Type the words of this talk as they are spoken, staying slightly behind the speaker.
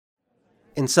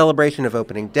In celebration of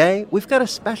opening day, we've got a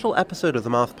special episode of the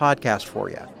Moth Podcast for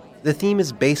you. The theme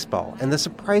is baseball and the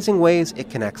surprising ways it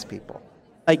connects people.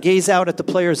 I gaze out at the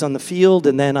players on the field,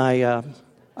 and then I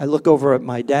look over at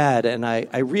my dad, and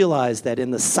I realize that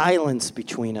in the silence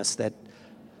between us that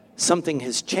something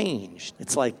has changed.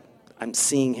 It's like I'm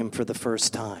seeing him for the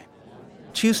first time.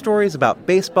 2 stories about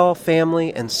baseball,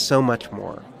 family, and so much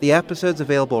more. The episode's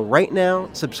available right now.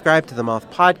 Subscribe to the Moth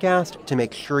Podcast to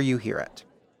make sure you hear it.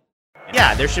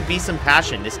 Yeah, there should be some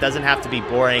passion. This doesn't have to be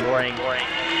boring. You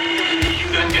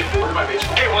done get bored by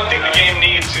baseball? Hey, one thing the game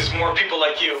needs is more people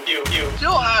like you.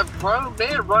 Still have grown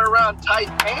men run around tight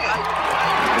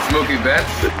pants. It's Mookie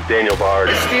Betts. It's Daniel Bard.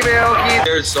 It's Steve Aoki.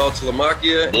 There's Sal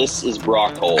Talamacchia. This is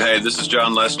Brock Holt. Hey, this is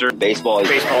John Lester. Baseball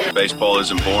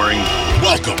isn't boring.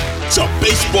 Welcome to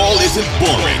Baseball Isn't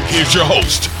Boring. Here's your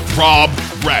host, Rob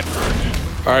Bradford.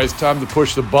 All right, it's time to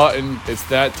push the button. It's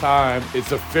that time.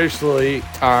 It's officially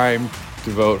time to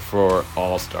vote for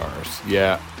All-Stars.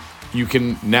 Yeah, you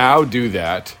can now do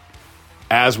that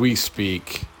as we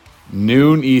speak.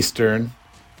 Noon Eastern,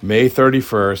 May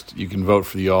 31st, you can vote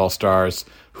for the All-Stars.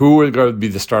 Who are going to be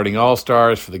the starting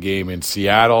All-Stars for the game in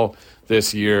Seattle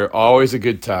this year? Always a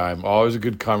good time, always a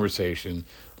good conversation.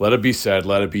 Let it be said,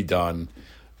 let it be done.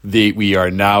 We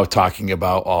are now talking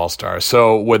about All-Stars.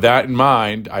 So with that in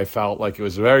mind, I felt like it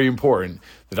was very important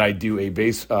that I do a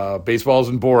Baseball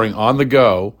Isn't Boring on the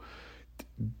go,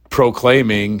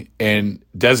 proclaiming and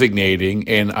designating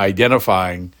and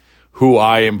identifying who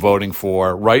I am voting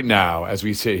for right now as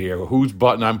we sit here, whose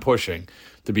button I'm pushing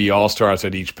to be All-Stars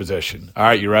at each position. All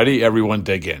right, you ready? Everyone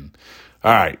dig in.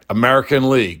 All right, American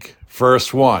League,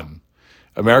 first one.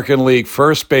 American League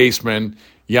first baseman,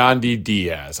 Yandy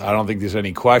Diaz. I don't think there's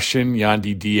any question.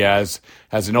 Yandy Diaz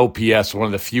has an OPS, one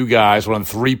of the few guys, one of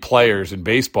the 3 players in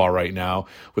baseball right now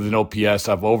with an OPS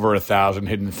of over 1,000,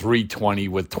 hitting .320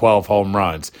 with 12 home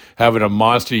runs, having a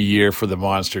monster year for the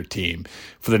monster team.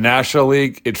 For the National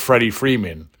League, it's Freddie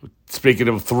Freeman. Speaking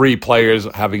of 3 players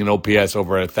having an OPS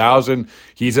over 1,000,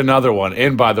 he's another one.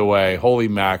 And by the way, holy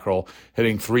mackerel,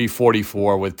 hitting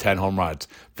 .344 with 10 home runs.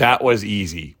 That was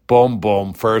easy. Boom,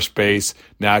 boom, first base,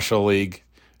 National League,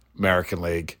 American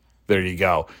League. There you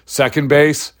go. Second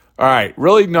base, all right,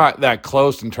 really not that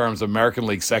close in terms of American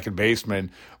League second baseman,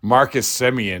 Marcus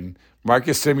Semien.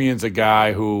 Marcus Semien's a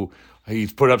guy who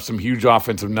he's put up some huge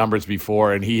offensive numbers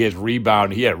before, and he has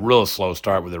rebounded. He had a real slow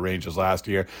start with the Rangers last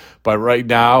year, but right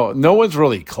now, no one's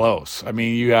really close. I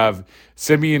mean, you have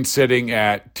Semien sitting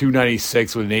at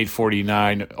 .296 with an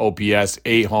 .849 OPS,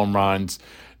 8 home runs,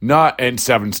 and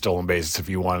 7 stolen bases if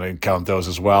you want to count those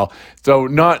as well. So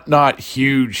not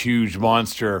huge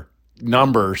monster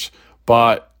numbers,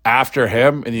 but after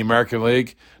him in the American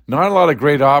League, not a lot of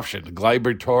great options.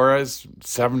 Gleyber Torres,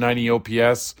 790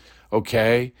 OPS,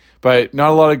 okay, but not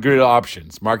a lot of good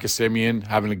options. Marcus Semien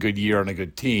having a good year on a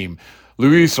good team.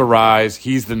 Luis Arraez,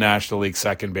 he's the National League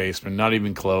second baseman, not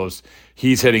even close.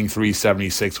 He's hitting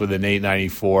 .376 with an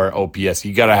 .894 OPS.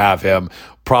 You got to have him.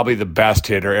 Probably the best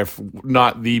hitter, if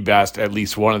not the best, at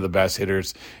least one of the best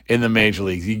hitters in the major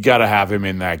leagues. You got to have him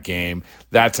in that game.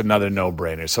 That's another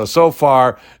no-brainer. So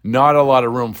far, not a lot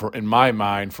of room in my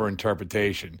mind for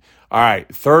interpretation. All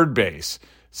right, third base.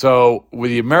 So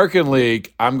with the American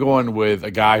League, I'm going with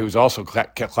a guy who's also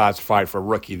classified for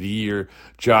Rookie of the Year,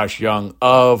 Josh Young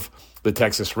of the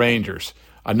Texas Rangers.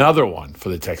 Another one for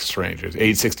the Texas Rangers,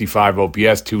 .865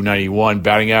 OPS, .291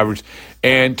 batting average,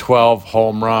 and 12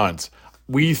 home runs.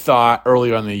 We thought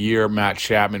early on in the year Matt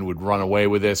Chapman would run away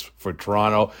with this for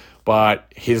Toronto,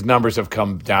 but his numbers have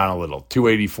come down a little.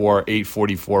 .284,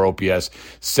 .844 OPS,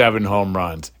 7 home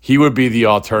runs. He would be the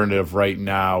alternative right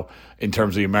now in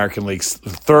terms of the American League's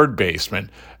third baseman.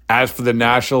 As for the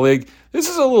National League, this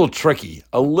is a little tricky.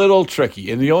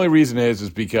 And the only reason is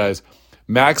because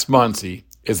Max Muncy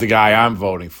is the guy I'm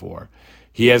voting for.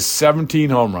 He has 17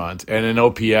 home runs and an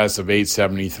OPS of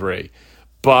 .873.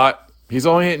 But he's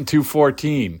only hitting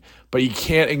 .214. But you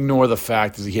can't ignore the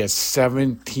fact that he has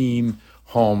 17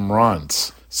 home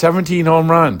runs. 17 home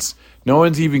runs. No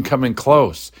one's even coming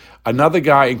close. Another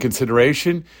guy in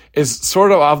consideration is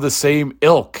sort of the same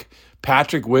ilk.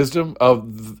 Patrick Wisdom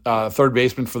of third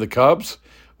baseman for the Cubs.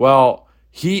 Well,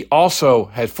 he also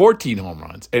had 14 home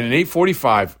runs and an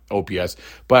 .845 OPS,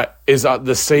 but is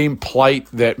the same plight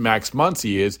that Max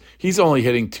Muncy is. He's only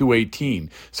hitting .218.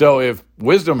 So if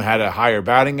Wisdom had a higher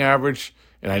batting average,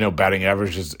 and I know batting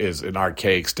average is an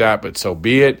archaic stat, but so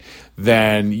be it,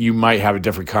 then you might have a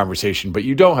different conversation, but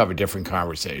you don't have a different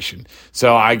conversation.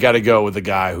 So I got to go with the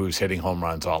guy who's hitting home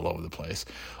runs all over the place.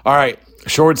 All right,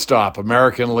 shortstop,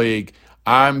 American League.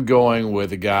 I'm going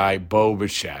with the guy, Bo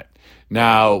Bichette.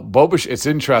 Now, it's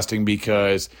interesting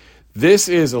because This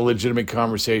is a legitimate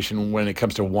conversation when it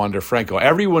comes to Wander Franco.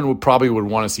 Everyone would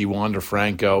want to see Wander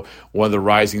Franco, one of the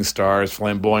rising stars,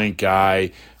 flamboyant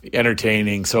guy,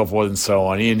 entertaining, so forth and so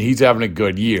on. And he's having a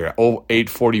good year.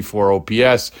 844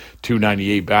 OPS,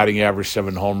 298 batting average,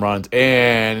 7 home runs,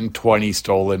 and 20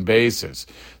 stolen bases.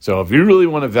 So if you really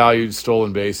want to value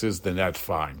stolen bases, then that's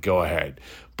fine. Go ahead.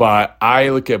 But I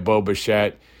look at Bo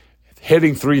Bichette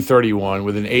hitting .331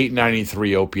 with an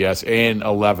 .893 OPS and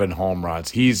 11 home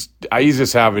runs. He's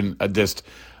just having I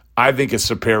think, a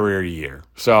superior year.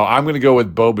 So I'm going to go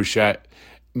with Bo Bichette.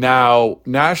 Now,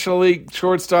 National League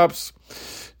shortstops,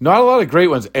 not a lot of great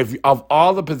ones. Of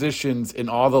all the positions in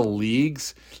all the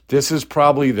leagues, this is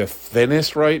probably the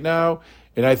thinnest right now.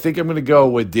 And I think I'm going to go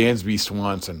with Dansby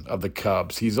Swanson of the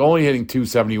Cubs. He's only hitting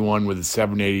 .271 with a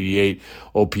 .788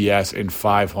 OPS and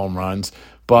 5 home runs.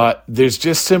 But there's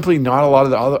just simply not a lot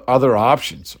of the other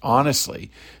options,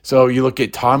 honestly. So you look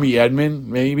at Tommy Edman,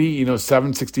 maybe,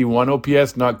 .761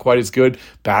 OPS, not quite as good.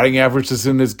 Batting average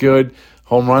isn't as good.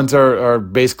 Home runs are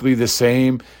basically the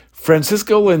same.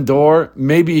 Francisco Lindor,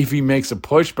 maybe if he makes a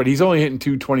push, but he's only hitting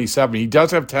 .227. He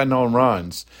does have 10 home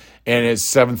runs and it's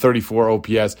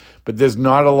 .734 OPS, but there's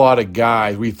not a lot of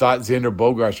guys. We thought Xander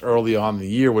Bogaerts early on in the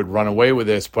year would run away with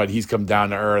this, but he's come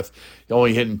down to earth,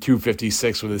 only hitting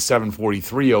 .256 with a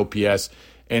 .743 OPS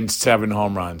and 7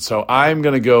 home runs. So I'm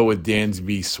going to go with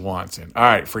Dansby Swanson. All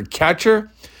right, for catcher,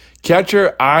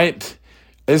 this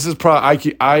is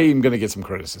probably I am going to get some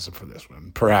criticism for this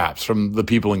one, perhaps from the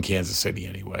people in Kansas City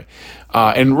anyway,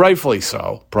 and rightfully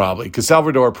so, probably, because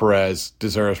Salvador Perez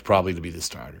deserves probably to be the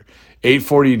starter.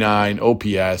 849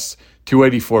 OPS,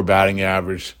 284 batting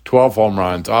average, 12 home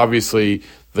runs. Obviously,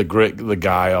 the grit, the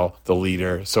guile, the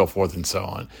leader, so forth and so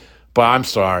on. But I'm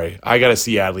sorry, I got to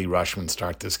see Adley Rutschman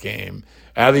start this game.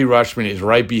 Adley Rutschman is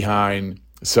right behind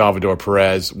Salvador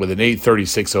Perez with an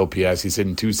 836 OPS. He's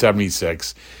hitting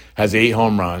 .276, has 8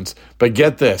 home runs. But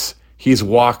get this, he's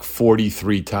walked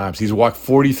 43 times. He's walked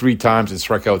 43 times and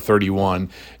struck out 31.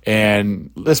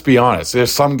 And let's be honest,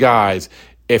 there's some guys,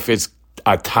 if it's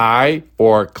a tie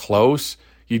or close,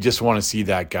 you just want to see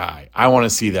that guy. I want to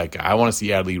see that guy. I want to see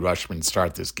Adley Rutschman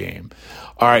start this game.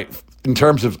 All right, in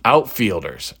terms of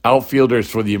outfielders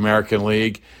for the American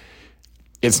League,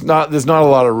 there's not a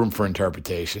lot of room for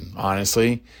interpretation,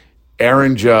 honestly.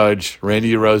 Aaron Judge,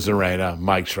 Randy Arozarena,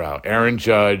 Mike Trout. Aaron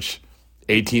Judge,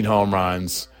 18 home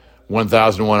runs,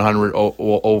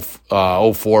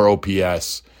 1,104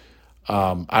 OPS.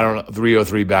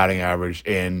 303 batting average,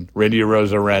 and Randy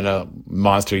Arozarena,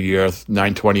 monster year,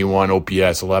 921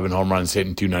 OPS, 11 home runs,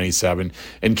 hitting .297.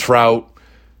 And Trout,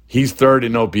 he's third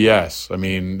in OPS. I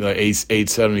mean,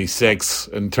 876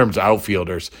 in terms of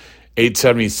outfielders,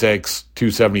 876,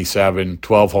 277,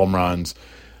 12 home runs.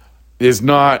 There's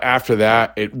not, after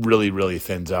that, it really, really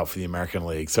thins out for the American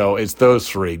League. So it's those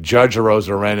three, Judge,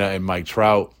 Arozarena, and Mike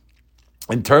Trout.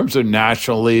 In terms of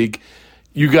National League,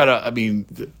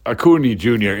 Acuna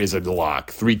Jr. is a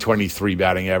lock. 323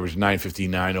 batting average,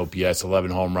 959 OPS,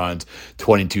 11 home runs,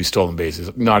 22 stolen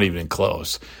bases. Not even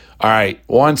close. All right,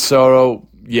 Juan Soto,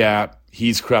 yeah,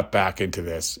 he's crept back into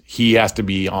this. He has to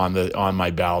be on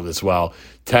my ballot as well.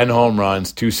 10 home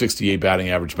runs, 268 batting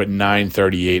average, but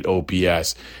 938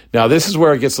 OPS. Now, this is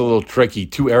where it gets a little tricky.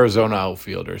 2 Arizona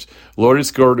outfielders,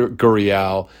 Lourdes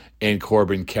Gurriel and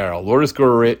Corbin Carroll. Lourdes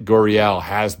Gurriel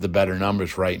has the better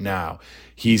numbers right now.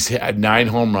 He's had 9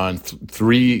 home runs,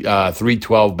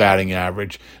 312 batting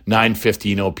average,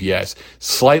 915 OPS.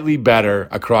 Slightly better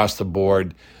across the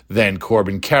board than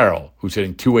Corbin Carroll, who's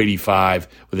hitting .285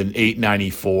 with an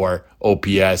 894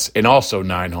 OPS and also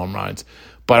 9 home runs.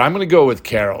 But I'm going to go with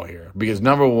Carroll here because,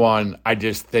 number one, I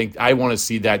just think I want to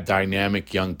see that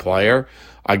dynamic young player,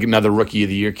 another Rookie of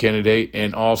the Year candidate,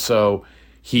 and also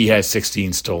he has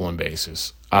 16 stolen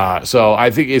bases. So I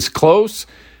think it's close.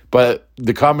 But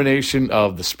the combination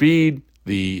of the speed,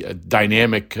 the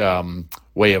dynamic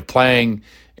way of playing,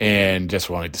 and just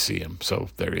wanted to see him. So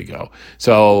there you go.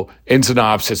 So in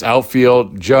synopsis,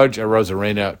 outfield, Judge,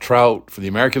 Arozarena, Trout for the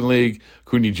American League,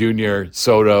 Acuna Jr.,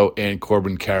 Soto, and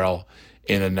Corbin Carroll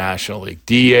in the National League.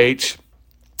 DH,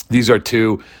 these are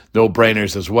 2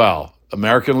 no-brainers as well.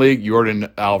 American League, Yordan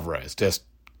Alvarez. Just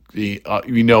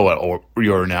you know what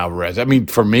Yordan Alvarez. I mean,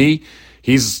 for me,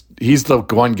 He's the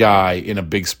one guy in a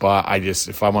big spot.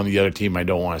 If I'm on the other team, I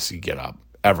don't want to see get up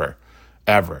ever.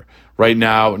 Right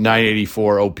now,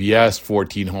 984 OPS,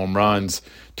 14 home runs,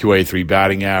 283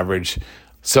 batting average.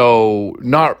 So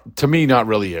not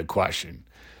really a question.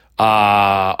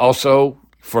 Also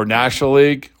for National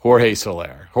League, Jorge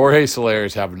Soler. Jorge Soler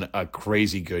is having a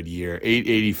crazy good year.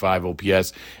 885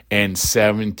 OPS and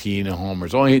 17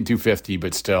 homers. Only hit 250,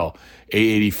 but still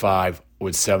 885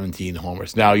 with 17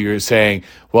 homers. Now you're saying,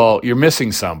 well, you're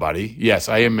missing somebody. Yes,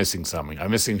 I am missing something.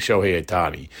 I'm missing Shohei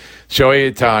Ohtani.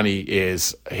 Shohei Ohtani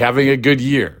is having a good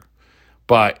year,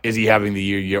 but is he having the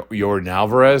year Yordan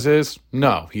Alvarez is?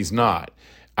 No, he's not.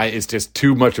 It's just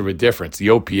too much of a difference. The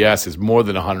OPS is more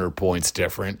than 100 points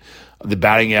different. The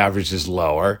batting average is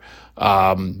lower.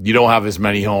 You don't have as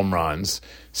many home runs.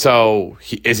 So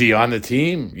is he on the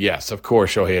team? Yes, of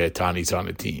course Shohei Ohtani's on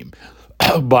the team.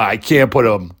 But I can't put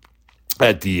him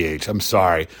at DH. I'm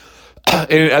sorry.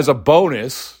 And as a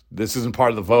bonus, this isn't part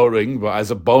of the voting, but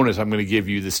as a bonus, I'm going to give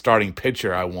you the starting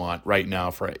pitcher I want right now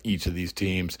for each of these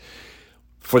teams.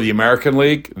 For the American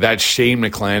League, that's Shane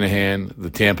McClanahan, the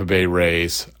Tampa Bay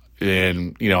Rays.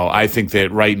 And, I think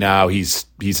that right now he's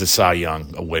a Cy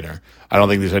Young, a winner. I don't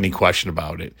think there's any question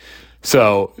about it.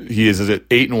 So he is at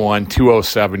 8-1,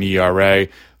 2.07 ERA.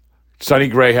 Sonny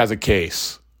Gray has a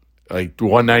case, like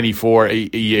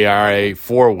 1.94 ERA,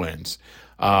 4 wins.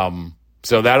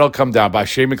 So that'll come down. But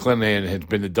Shane McClanahan has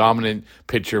been the dominant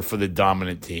pitcher for the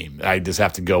dominant team. I just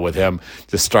have to go with him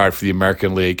to start for the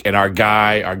American League. And our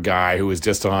guy who was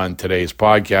just on today's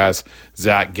podcast,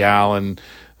 Zach Gallen.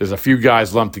 There's a few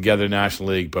guys lumped together in the National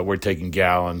League, but we're taking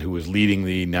Gallen, who is leading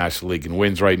the National League in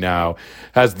wins right now,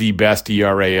 has the best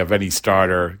ERA of any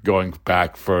starter going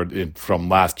back from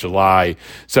last July.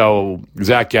 So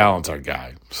Zach Gallen's our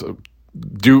guy. So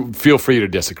feel free to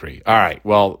disagree. All right,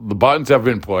 well, the buttons have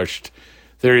been pushed.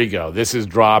 There you go. This is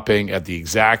dropping at the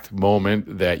exact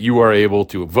moment that you are able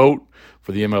to vote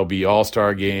for the MLB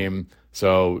All-Star Game.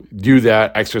 So do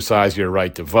that. Exercise your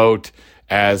right to vote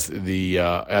as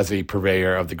a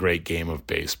purveyor of the great game of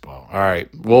baseball. All right,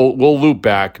 we'll loop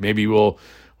back. Maybe we'll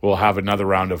have another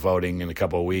round of voting in a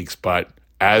couple of weeks. But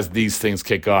as these things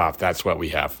kick off, that's what we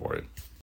have for it.